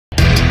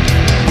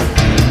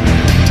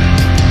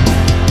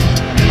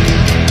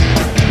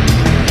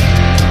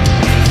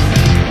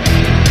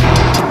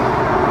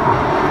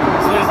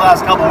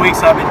couple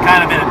weeks I've been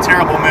kind of in a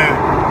terrible mood.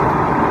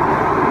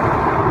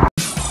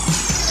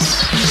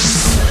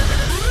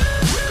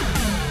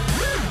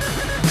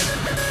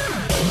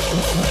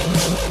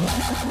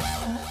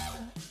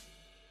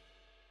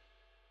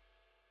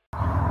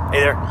 Hey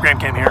there, Graham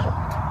Cam here.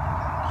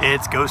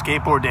 It's Go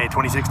Skateboard Day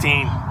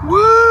 2016.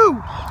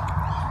 Woo!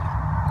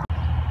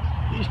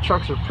 These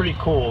trucks are pretty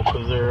cool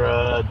because they're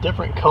a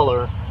different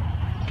color.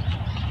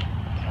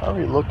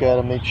 However you look at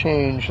them, they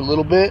change a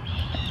little bit,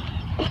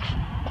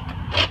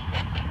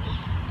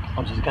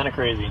 which is kind of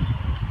crazy.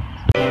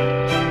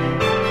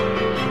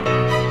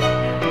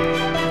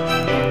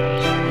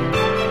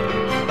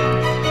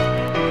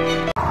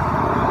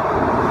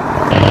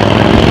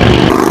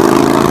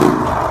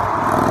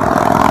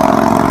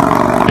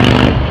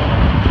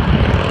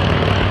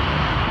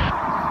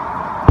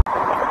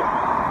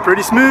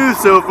 Pretty smooth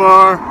so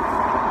far.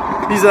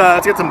 It's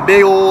got some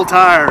big old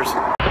tires.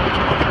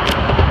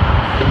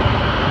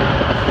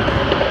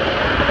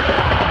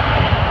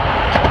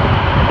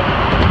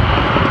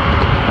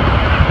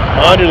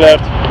 On your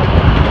left.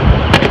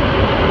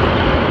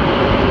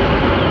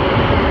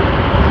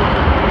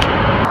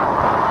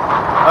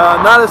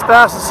 Not as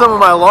fast as some of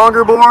my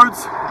longer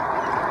boards.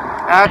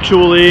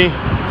 Actually,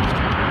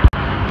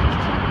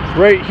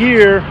 right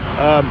here,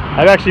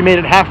 I've actually made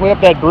it halfway up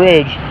that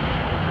bridge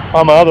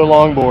on my other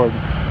longboard,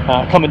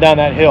 coming down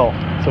that hill.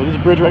 So this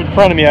bridge right in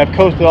front of me, I've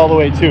coasted all the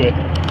way to it.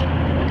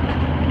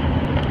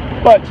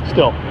 But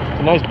still, it's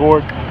a nice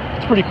board.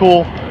 It's pretty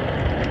cool.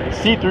 It's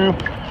see-through.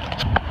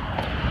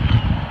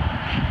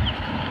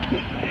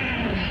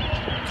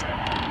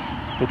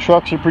 The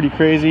trucks are pretty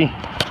crazy.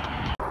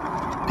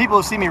 People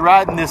have seen me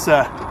riding this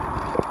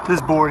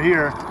this board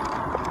here,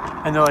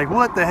 and they're like,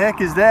 "What the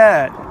heck is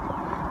that?"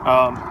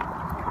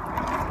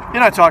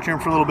 I talked to them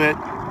for a little bit,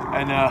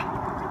 and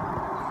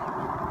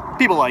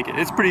people like it.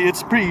 It's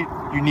pretty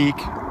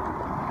unique.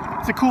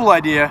 It's a cool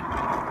idea.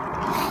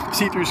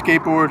 See-through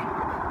skateboard,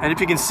 and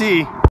if you can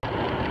see,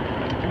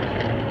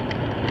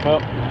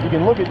 well, you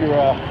can look at your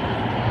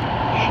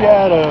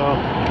shadow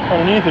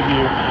underneath of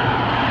you,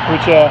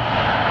 which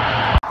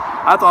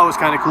I thought was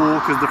kind of cool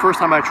because the first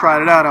time I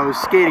tried it out, I was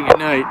skating at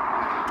night,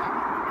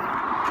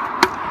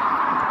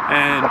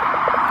 and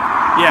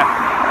yeah,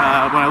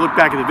 when I look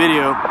back at the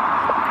video,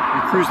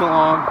 I'm cruising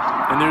along,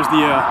 and there's the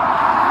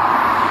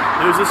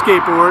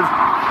skateboard,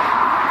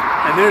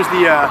 and there's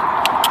the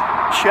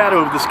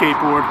shadow of the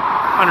skateboard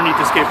underneath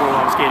the skateboard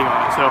while I'm skating on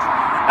it. So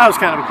that was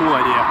kind of a cool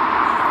idea.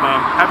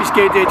 Happy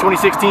Skate Day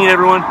 2016,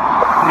 everyone.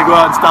 I'm gonna go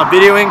out and stop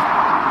videoing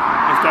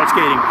and start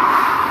skating.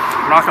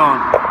 Rock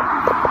on.